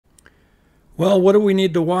Well, what do we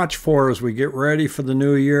need to watch for as we get ready for the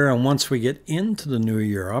new year and once we get into the new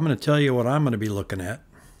year? I'm going to tell you what I'm going to be looking at.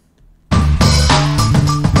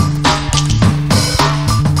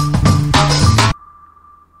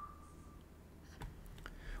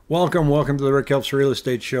 Welcome to the Rick Helps Real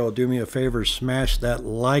Estate Show. Do me a favor, smash that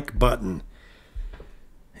like button,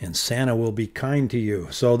 and Santa will be kind to you.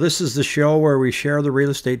 So this is the show where we share the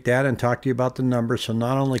real estate data and talk to you about the numbers. So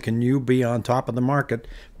not only can you be on top of the market,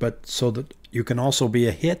 but so that you can also be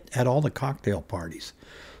a hit at all the cocktail parties.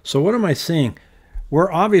 So what am I seeing?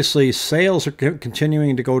 We're obviously, sales are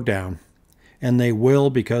continuing to go down, and they will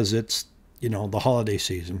because it's, the holiday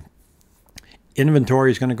season.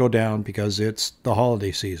 Inventory is going to go down because it's the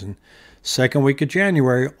holiday season. Second week of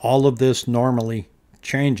January, all of this normally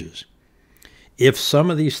changes. If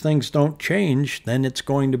some of these things don't change, then it's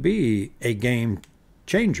going to be a game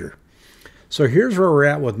changer. So here's where we're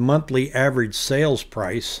at with monthly average sales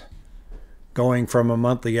price, going from a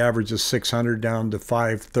monthly average of 600 down to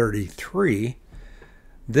 533.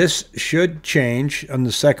 This should change on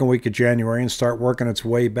the second week of January and start working its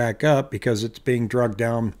way back up because it's being dragged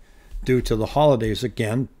down due to the holidays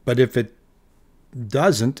again. But if it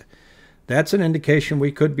doesn't, that's an indication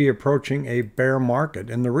we could be approaching a bear market.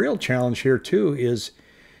 And the real challenge here too is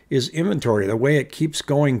inventory, the way it keeps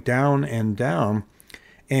going down and down.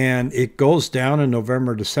 And it goes down in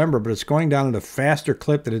November, December, but it's going down at a faster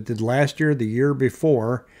clip than it did last year, the year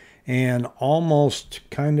before, and almost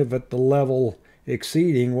kind of at the level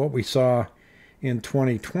exceeding what we saw in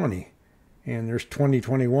 2020. And there's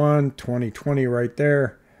 2021, 2020 right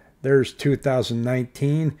there. There's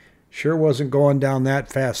 2019. Sure wasn't going down that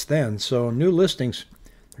fast then. So new listings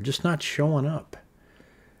are just not showing up.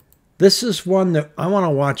 This is one that I want to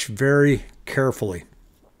watch very carefully.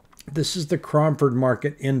 This is the Cromford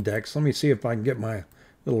Market Index. Let me see if I can get my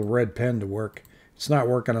little red pen to work. It's not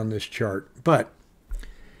working on this chart. But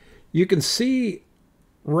you can see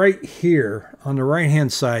right here on the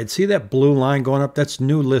right-hand side, see that blue line going up? That's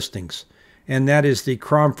new listings. And that is the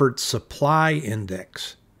Cromford Supply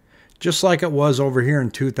Index. Just like it was over here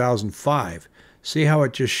in 2005. See how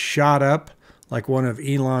it just shot up like one of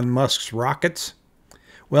Elon Musk's rockets?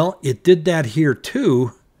 Well, it did that here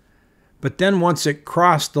too, but then once it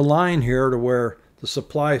crossed the line here to where the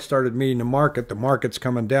supply started meeting the market's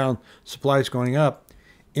coming down, supply's going up,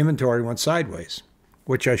 inventory went sideways,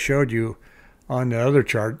 which I showed you on the other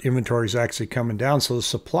chart. Inventory's actually coming down. So the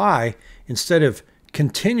supply, instead of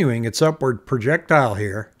continuing its upward projectile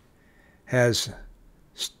here, has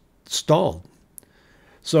stalled.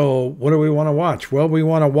 So what do we want to watch? Well, we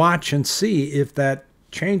want to watch and see if that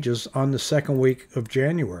changes on the second week of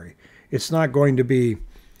January. It's not going to be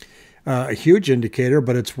a huge indicator,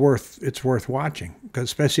 but it's worth watching,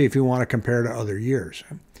 especially if you want to compare to other years.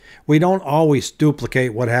 We don't always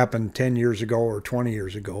duplicate what happened 10 years ago or 20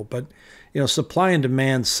 years ago, but supply and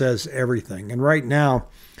demand says everything. And right now,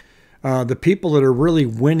 the people that are really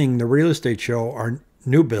winning the real estate show are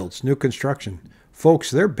new builds, new construction.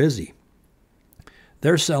 Folks, they're busy.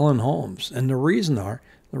 They're selling homes. And the reason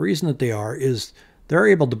that they are is they're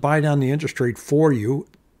able to buy down the interest rate for you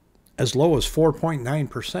as low as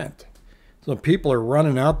 4.9%. So people are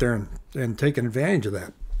running out there and taking advantage of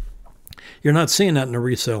that. You're not seeing that in the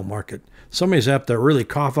resale market. Somebody's have to really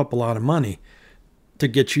cough up a lot of money to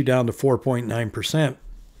get you down to 4.9%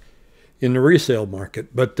 in the resale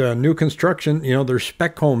market. But new construction, there's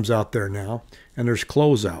spec homes out there now, and there's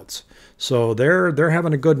closeouts. So they're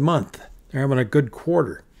having a good month. They're having a good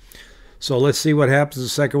quarter. So let's see what happens the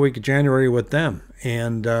second week of January with them.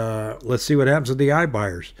 And let's see what happens with the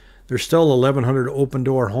iBuyers. There's still 1,100 open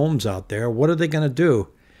door homes out there. What are they going to do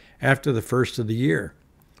after the first of the year?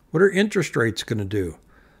 What are interest rates going to do?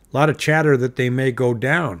 A lot of chatter that they may go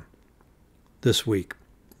down this week.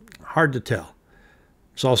 Hard to tell.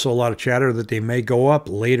 There's also a lot of chatter that they may go up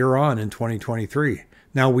later on in 2023.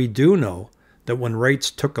 Now, we do know that when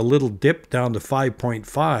rates took a little dip down to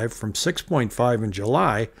 5.5 from 6.5 in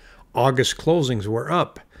July, August closings were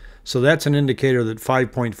up. So that's an indicator that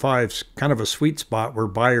 5.5 is kind of a sweet spot where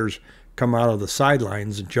buyers come out of the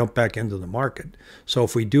sidelines and jump back into the market. So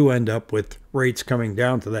if we do end up with rates coming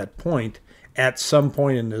down to that point at some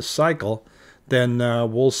point in this cycle, then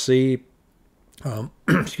we'll see,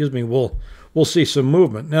 we'll see some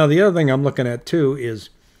movement. Now, the other thing I'm looking at too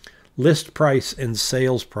is list price and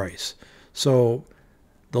sales price. So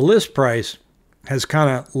the list price has kind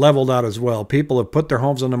of leveled out as well. People have put their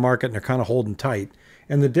homes on the market and they're kind of holding tight.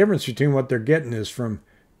 And the difference between what they're getting is from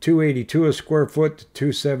 $282 a square foot to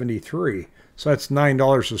 $273. So that's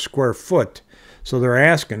 $9 a square foot. So they're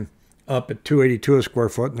asking up at $282 a square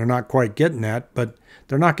foot, and they're not quite getting that, but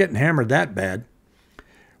they're not getting hammered that bad.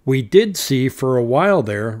 We did see for a while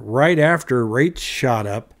there, right after rates shot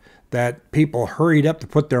up, that people hurried up to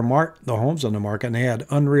put the homes on the market, and they had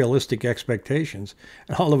unrealistic expectations.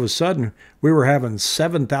 And all of a sudden, we were having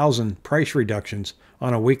 7,000 price reductions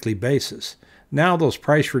on a weekly basis. Now those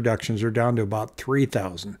price reductions are down to about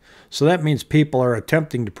 3,000. So that means people are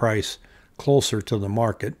attempting to price closer to the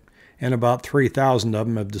market, and about 3,000 of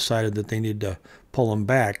them have decided that they need to pull them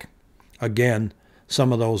back. Again,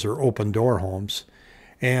 some of those are open door homes.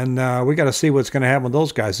 And we got to see what's going to happen with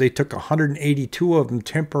those guys. They took 182 of them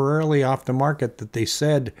temporarily off the market that they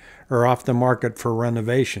said are off the market for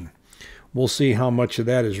renovation. We'll see how much of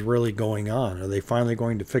that is really going on. Are they finally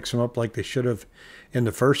going to fix them up like they should have in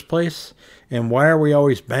the first place? And why are we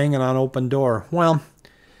always banging on open door? Well,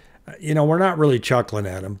 you know, we're not really chuckling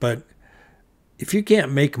at them, but if you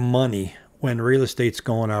can't make money when real estate's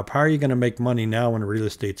going up, how are you going to make money now when real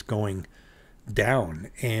estate's going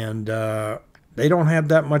down? And they don't have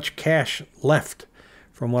that much cash left.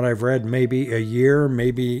 From what I've read, maybe a year,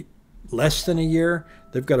 maybe less than a year.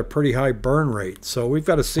 They've got a pretty high burn rate. So we've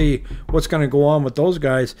got to see what's going to go on with those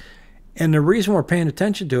guys. And the reason we're paying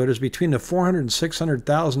attention to it is between the 400 and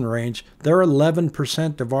 600,000 range, they're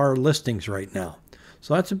 11% of our listings right now.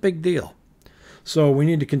 So that's a big deal. So we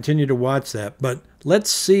need to continue to watch that. But let's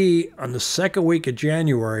see on the second week of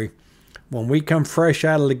January, when we come fresh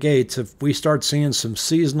out of the gates, if we start seeing some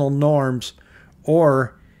seasonal norms,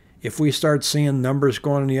 or if we start seeing numbers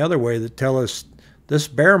going the other way that tell us this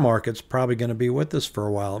bear market's probably going to be with us for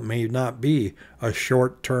a while. It may not be a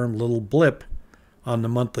short-term little blip on the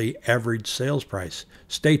monthly average sales price.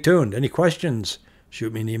 Stay tuned. Any questions?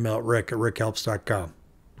 Shoot me an email at rick@rickhelps.com.